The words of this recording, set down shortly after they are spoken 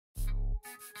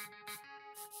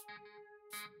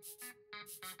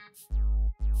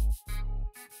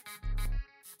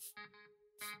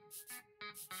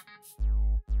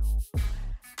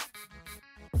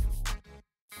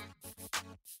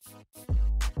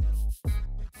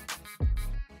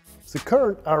The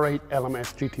current R8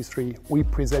 LMS GT3 we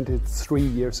presented 3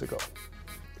 years ago.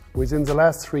 Within the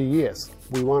last 3 years,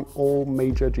 we won all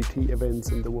major GT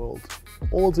events in the world.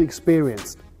 All the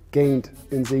experience gained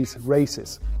in these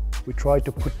races, we tried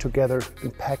to put together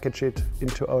and package it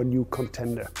into our new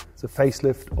contender, the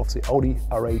facelift of the Audi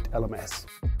R8 LMS.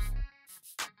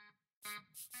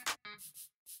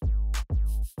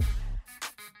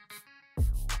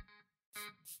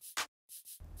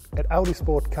 At Audi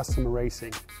Sport Customer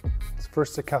Racing, it's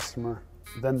first the customer,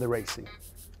 then the racing.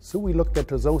 So we looked at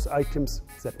those items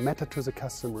that matter to the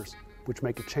customers, which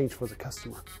make a change for the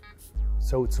customer.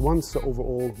 So it's once the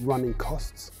overall running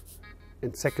costs,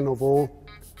 and second of all,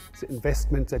 the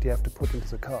investment that you have to put into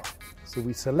the car. So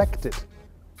we selected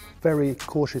very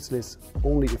cautiously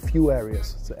only a few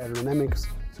areas: the aerodynamics,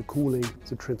 the cooling,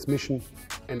 the transmission,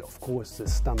 and of course the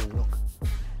stunning look.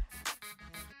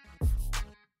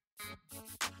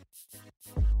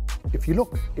 If you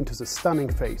look into the stunning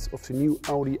face of the new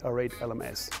Audi R8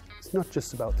 LMS, it's not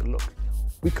just about the look.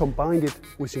 We combined it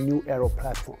with a new aero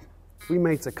platform. We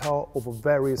made the car over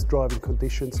various driving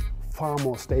conditions far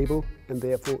more stable and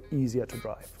therefore easier to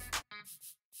drive.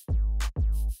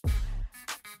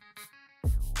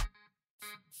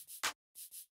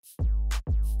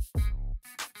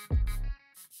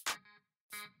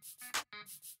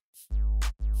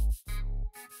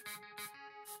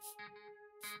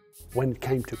 When it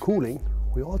came to cooling,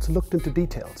 we also looked into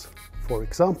details. For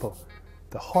example,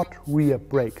 the hot rear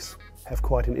brakes have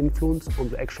quite an influence on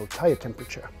the actual tire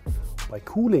temperature. By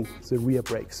cooling the rear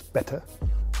brakes better,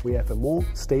 we have a more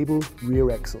stable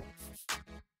rear axle.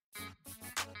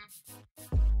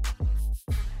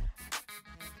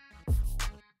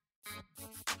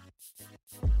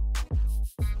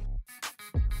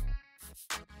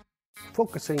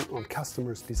 Focusing on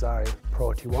customers' desire,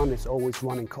 priority one is always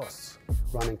running costs.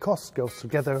 Running costs goes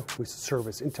together with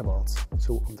service intervals.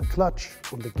 So on the clutch,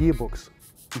 on the gearbox,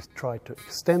 we try to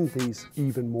extend these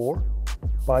even more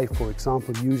by, for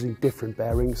example, using different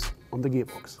bearings on the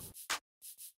gearbox.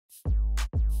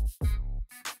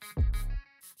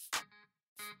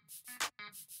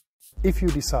 If you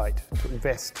decide to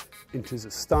invest into the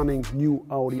stunning new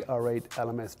Audi R8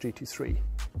 LMS GT3,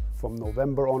 from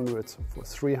November onwards for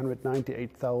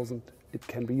 398,000, it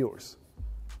can be yours.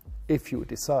 If you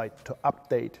decide to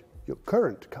update your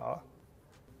current car,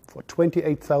 for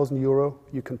 28,000 euro,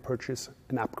 you can purchase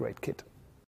an upgrade kit.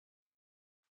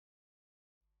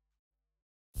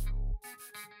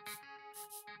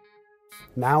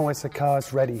 Now as the car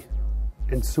is ready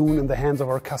and soon in the hands of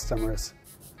our customers,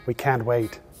 we can't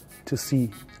wait to see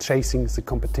chasing the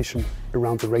competition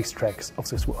around the racetracks of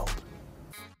this world.